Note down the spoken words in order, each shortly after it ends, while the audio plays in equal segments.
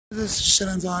this shit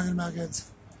I'm talking about,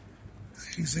 kids?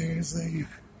 Like, seriously.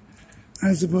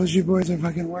 I suppose you boys are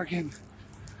fucking working.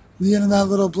 The end of that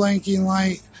little blinking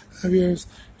light of yours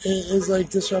is like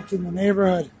disrupting the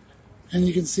neighborhood. And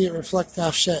you can see it reflect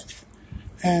off shit.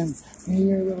 And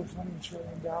your little $20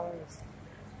 trillion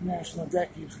national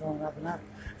debt keeps going up and up.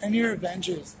 And you're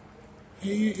Avengers.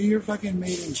 You're fucking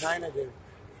made in China, dude.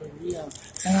 For real.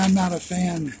 And I'm not a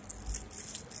fan.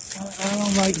 I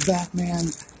don't like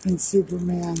Batman and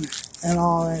Superman and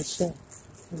all that shit.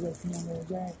 Because at the end of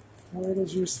the day, where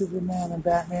does your Superman and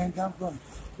Batman come from?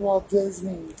 Walt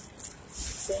Disney.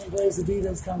 Same place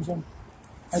Adidas comes from.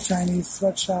 A Chinese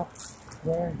sweatshop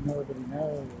where nobody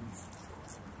knows.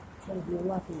 But if you're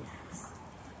lucky,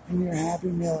 and your Happy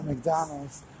Meal at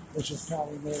McDonald's, which is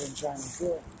probably made in China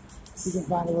too, you can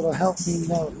find a little help me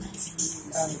note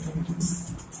on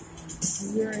occasion.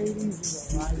 In your 80s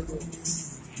is a lot of it.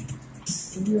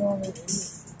 You only,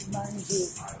 mind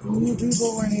you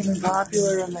people weren't even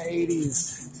popular in the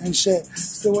 80s and shit.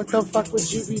 So what the fuck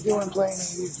would you be doing playing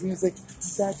 80s music?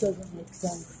 That doesn't make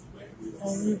sense.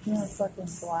 And you can't fucking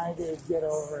fly, dude. Get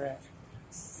over it.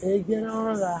 Hey, get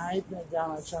over the hype that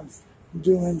Donald Trump's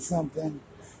doing something.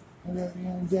 And at the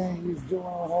end of the day, he's doing a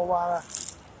whole lot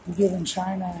of giving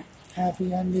China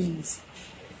happy endings.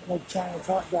 Like China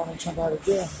taught Donald Trump how to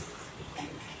do.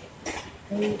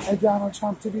 Hey, Donald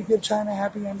Trump, did he give China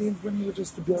happy endings when he was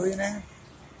just a billionaire?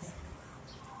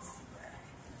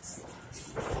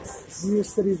 Your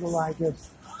city's a lie, kids.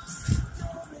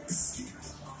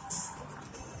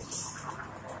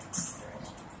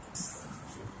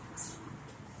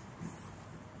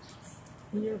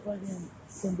 Your fucking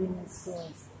convenience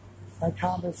store, a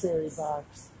commissary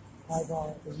box, I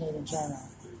call it, is made in China.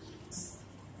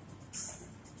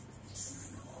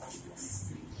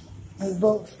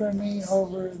 Vote for me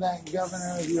over that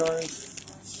governor of yours.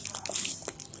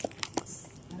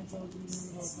 I told you, you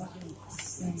little fucking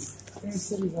thing. Your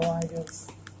city's a lie, kids.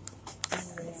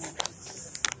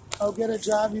 Oh, get a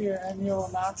job here and you'll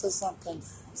amount to something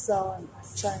selling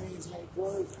Chinese-made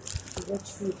clothes to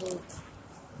rich people.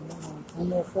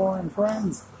 And their foreign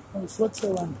friends from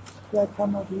Switzerland that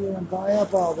come up here and buy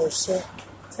up all their shit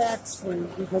tax-free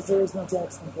because there is no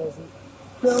tax imposed.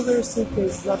 Fill their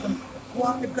suitcases up and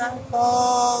fly back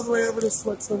all the way over to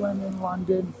Switzerland and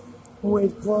London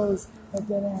with clothes that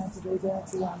they don't have to pay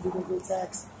taxes on because they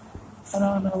tax an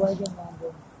arm and a leg in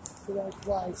London. So that's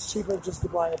why it's cheaper just to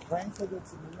buy a plane ticket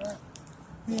to New York.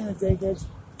 At the end of the day, kids,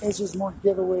 it's just more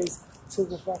giveaways to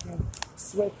the fucking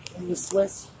Swiss and the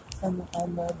Swiss and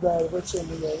the rich and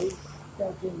the elite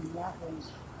that do nothing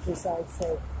besides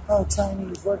say, oh,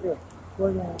 Chinese worker,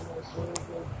 we're going to make really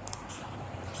good.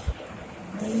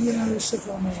 You know, this shit's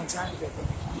all made in China.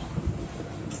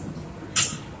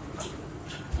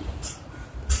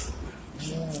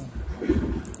 Yeah.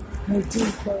 They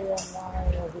do play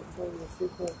online or Victoria's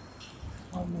Secret.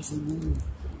 I'm missing me.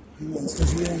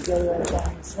 Because you didn't go to that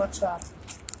Chinese sweatshop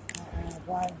and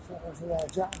applying for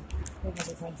that job. Look at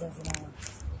the 10 cents an hour.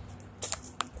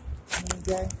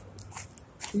 Okay?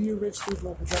 You rich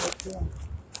people have got it too.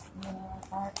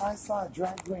 I saw a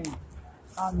drag queen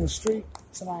on the street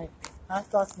tonight. I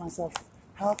thought to myself,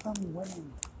 how come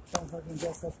women don't fucking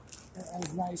dress up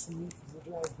as nice and neat as the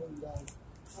drag queen does?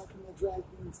 How come the drag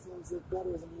queen's clothes look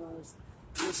better than yours?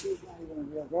 Well, she's not even a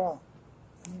real girl.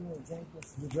 I mean,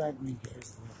 the drag queen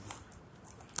cares a little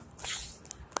bit.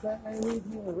 But I leave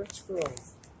you the rich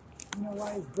girls. You know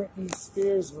why is Britney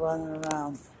Spears running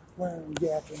around wearing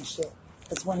Gap and shit?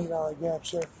 A $20 Gap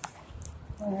shirt.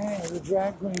 Oh, hey, the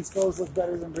drag queen's clothes look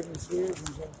better than Britney Spears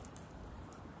and shit.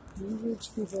 You rich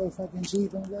people are fucking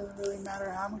cheap, and it doesn't really matter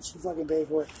how much you fucking pay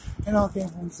for it. It all came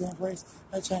from the same place,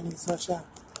 a Chinese sweatshop.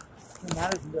 It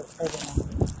matters if you're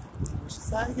president. Which is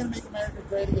how you're gonna make America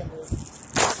great again, dude.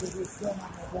 Because you're still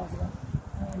not my president,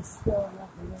 and I'm still not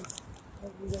convinced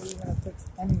that you're gonna fix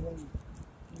anything.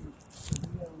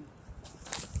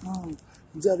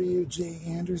 W.J.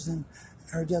 Anderson,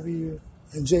 or J.W.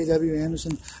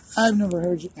 Anderson. I've never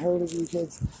heard of you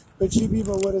kids, but you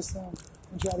people would assume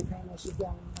and try to cram that shit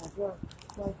down in my throat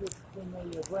like it's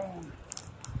been your brand.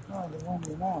 Oh, the one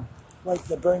you know. Like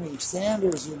the Bernie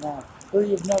Sanders you know, who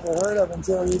you've never heard of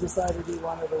until you decided you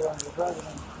wanted to run for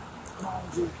president.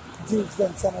 Mind you, dude's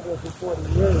been senator for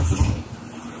 40 years.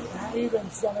 Now you've been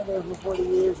senator for 40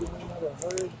 years and you never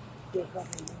heard your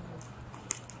fucking name.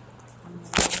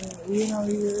 You know,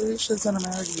 this shit's in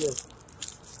America here.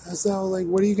 So, like,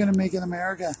 what are you going to make in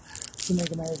America to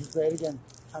make America great again,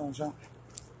 Donald Trump?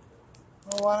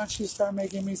 Well, why don't you start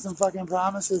making me some fucking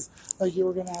promises like you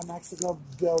were going to have Mexico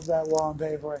build that wall and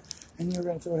pay for it, and you were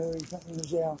going to throw Hillary Clinton in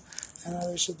jail and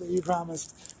other shit that you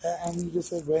promised, and you just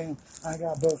said, "Bam, I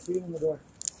got both feet in the door."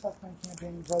 Fuck my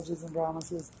campaign pledges and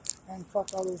promises, and fuck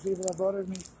all those people that voted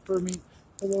for me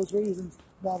for those reasons.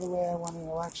 By the way, I won an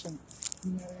election.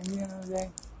 And at the end of the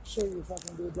day, sure you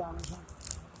fucking do, Donald Trump.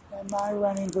 And my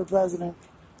running for president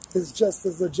is just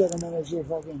as legitimate as your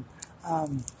fucking,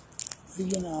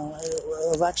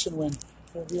 election win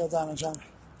for real Donald Trump.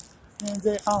 And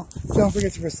don't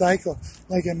forget to recycle,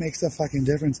 like it makes a fucking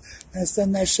difference. And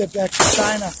send that shit back to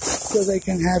China so they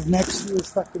can have next year's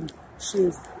fucking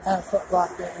shoes at Foot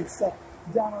Locker and stuff.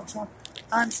 Donald Trump,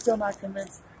 I'm still not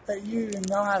convinced that you even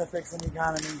know how to fix an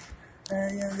economy.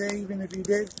 And even if you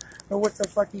did, but what the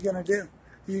fuck are you gonna do?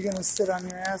 Are you gonna sit on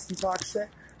your ass and talk shit?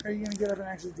 Or are you gonna get up and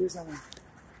actually do something?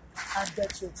 I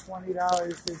bet you $20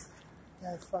 because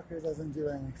that fucker doesn't do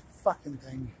any fucking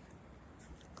thing.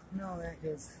 No, that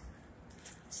kids.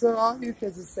 So all you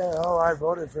kids that say, "Oh, I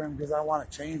voted for him because I want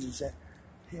to change and shit."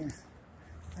 Yeah.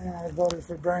 And I voted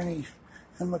for Bernie,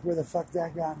 and look where the fuck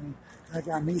that got me. That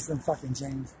got me some fucking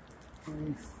change.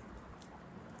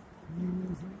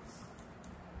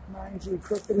 Mind you,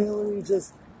 crooked Hillary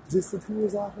just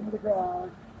disappears off into the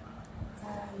crowd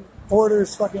and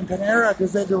orders fucking Panera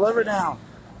because they deliver now.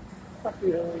 Fuck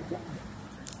you, Hillary.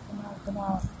 Come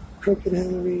on, crooked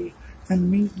Hillary, and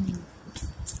meet me.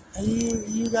 And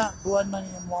you got blood money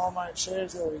in Walmart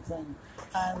shares, Hillary Clinton.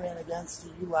 I ran against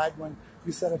you. You lied when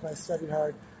you said if I studied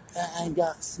hard and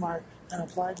got smart and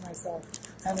applied myself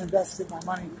and invested my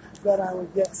money that I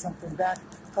would get something back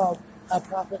called a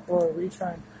profit or a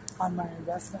return on my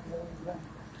investment, Hillary Clinton.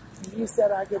 And you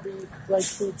said I could be like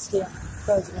food stamp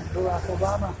President Barack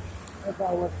Obama if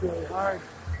I worked really hard.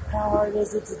 How hard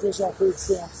is it to dish out food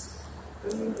stamps?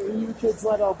 You kids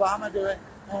let Obama do it,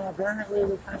 and apparently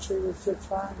the country was just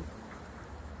fine.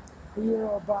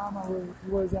 Your Obama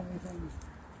was anything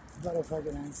but a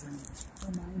fucking accident.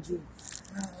 Remind you.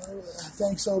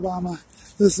 Thanks, Obama.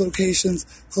 This location's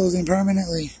closing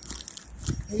permanently.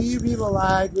 You people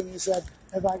lied when you said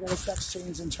if I got a sex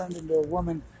change and turned into a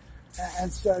woman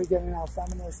and started getting all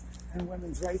feminist and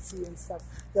women's rightsy and stuff,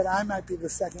 that I might be the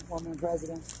second woman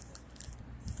president.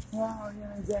 Well,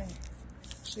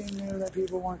 she knew that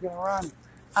people weren't going to run.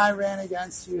 I ran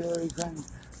against you, Hillary Clinton.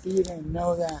 You didn't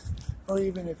know that. Or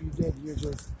even if you did, you're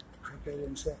just crooked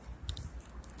and shit.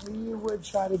 You would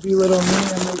try to belittle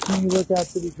me and make me look out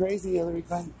to be crazy, Hillary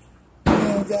Clinton. At the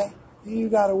end of the day, you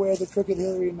got to wear the crooked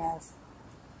Hillary mask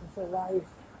for life.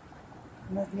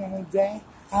 And at the end of the day,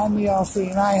 I'm the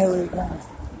all-seeing eye, Hillary Clinton.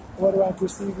 What do I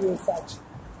perceive you as such?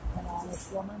 An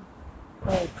honest woman?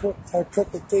 Or a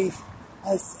crooked thief?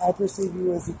 I perceive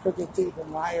you as a crooked thief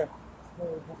and liar.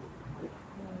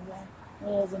 It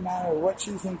doesn't matter what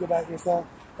you think about yourself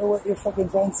or what your fucking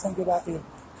friends think about you,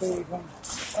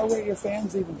 or what your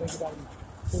fans even think about you.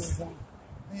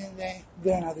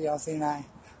 They're not the all-seeing eye.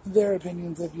 Their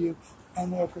opinions of you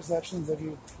and their perceptions of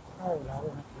you are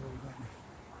irrelevant.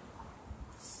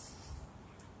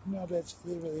 No, bitch,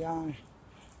 they really are.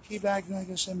 Keep acting like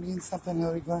it should mean something,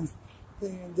 Hillary Clinton. At the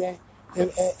end of the day,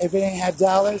 if it ain't had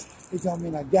dollars, it don't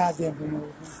mean a goddamn thing,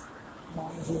 Hillary Clinton.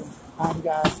 Mind you, I'm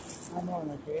God. I'm the one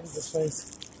that created this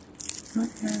place. At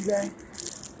the end of the day,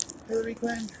 Hillary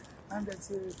Clinton, I'm dead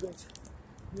serious, bitch.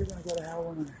 You're gonna go to hell,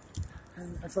 woman.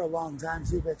 And for a long time,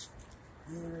 too, bitch. At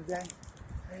the end of the day,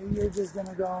 you're just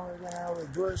gonna go to hell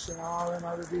with Bush and all them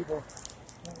other people.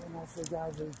 And that's the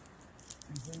godly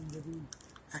and claim to be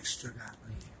extra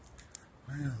godly.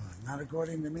 Well, not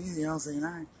according to me, the all-seeing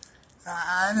eye.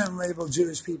 I didn't label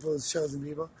Jewish people as chosen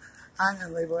people. I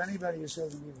didn't label anybody as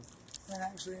chosen people. And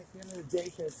actually, at the end of the day,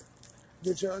 kids,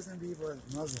 the chosen people are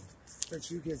Muslim. But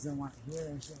you kids don't want to hear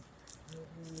that shit. At the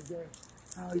end of the day,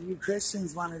 oh, you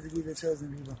Christians wanted to be the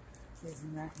chosen people.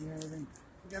 Isn't that and everything?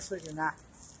 But guess what? You're not.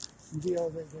 Deal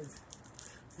with it, kids.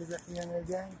 Because at the end of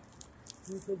the day,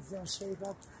 you kids don't shape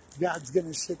up. God's going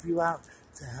to ship you out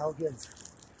to hell, kids.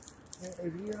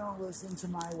 If you don't listen to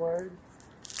my word,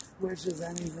 which is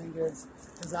anything, kids,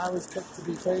 because I was picked to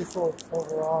be faithful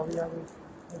over all the others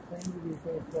that claim to be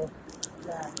faithful,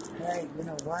 that, hey, you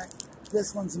know what?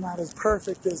 This one's not as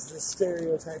perfect as the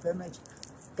stereotype image,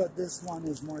 but this one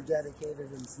is more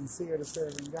dedicated and sincere to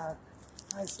serving God.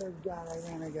 I served God. I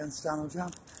ran against Donald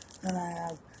Trump, and I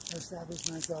have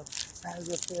established myself as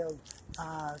a failed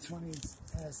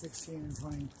 2016 and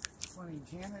 2020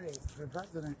 candidate for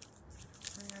president.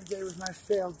 And today was my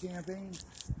failed campaign.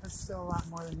 That's still a lot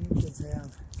more than you kids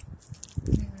have.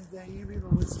 And you people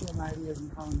would steal my ideas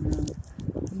and call them your own.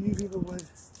 You people would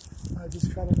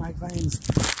discredit my claims.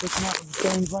 It's not the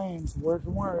same claims, word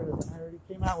for word, that I already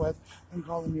came out with, and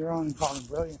call them your own and call them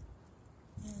brilliant.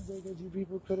 And you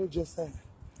people could have just said,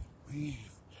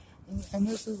 And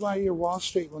this is why your Wall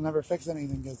Street will never fix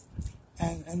anything,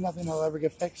 and nothing will ever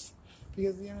get fixed.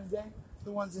 Because at the end of the day,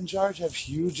 the ones in charge have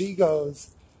huge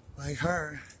egos, like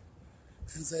her,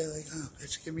 and say like, oh,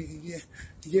 bitch,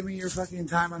 give me your fucking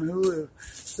time on Hulu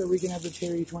so we can have the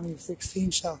Terry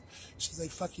 2016 show. She's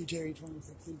like, fuck you, Terry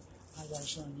 2016. I got a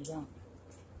show and you don't.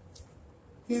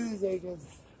 At the end of the day,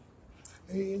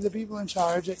 because the people in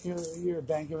charge at your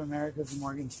Bank of Americas and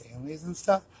Morgan Stanleys and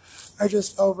stuff are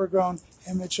just overgrown,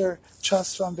 immature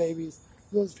trust fund babies.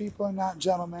 Those people are not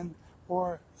gentlemen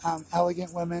or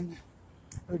elegant women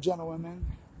or gentlewomen.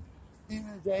 At the end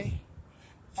of the day,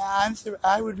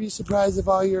 I would be surprised if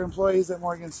all your employees at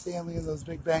Morgan Stanley and those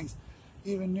big banks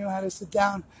even knew how to sit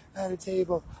down at a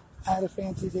table, at a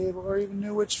fancy table, or even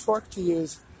knew which fork to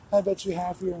use. I bet you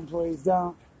half of your employees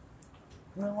don't.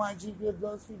 Then why'd you give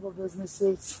those people business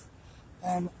suits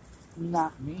and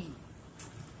not me?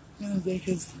 You know,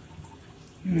 because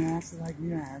you asked like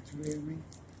you have to with me.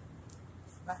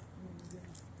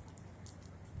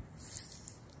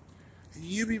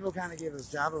 You people kind of gave this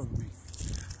job over me.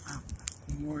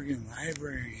 Morgan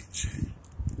Libraries.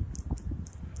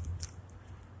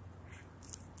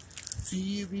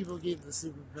 You people gave the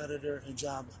super predator a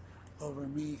job over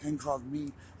me and called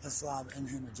me a slob and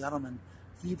him a gentleman.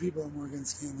 You people at Morgan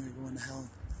Stanley are going to hell.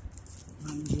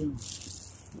 Mind you,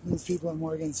 those people at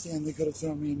Morgan Stanley could have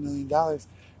thrown me $1 million,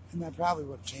 and that probably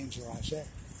would have changed a lot of shit.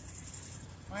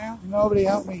 Well, nobody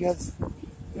helped me, kids.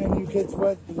 And you kids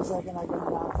would, in the second I got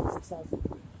down to success,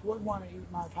 would want to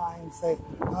eat my pie and say,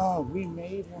 oh, we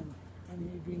made him,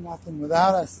 and he'd be nothing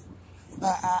without us.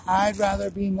 I'd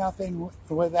rather be nothing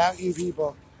without you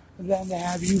people than to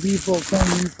have you people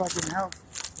claim you fucking help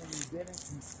when you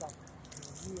didn't and stuff.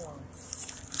 You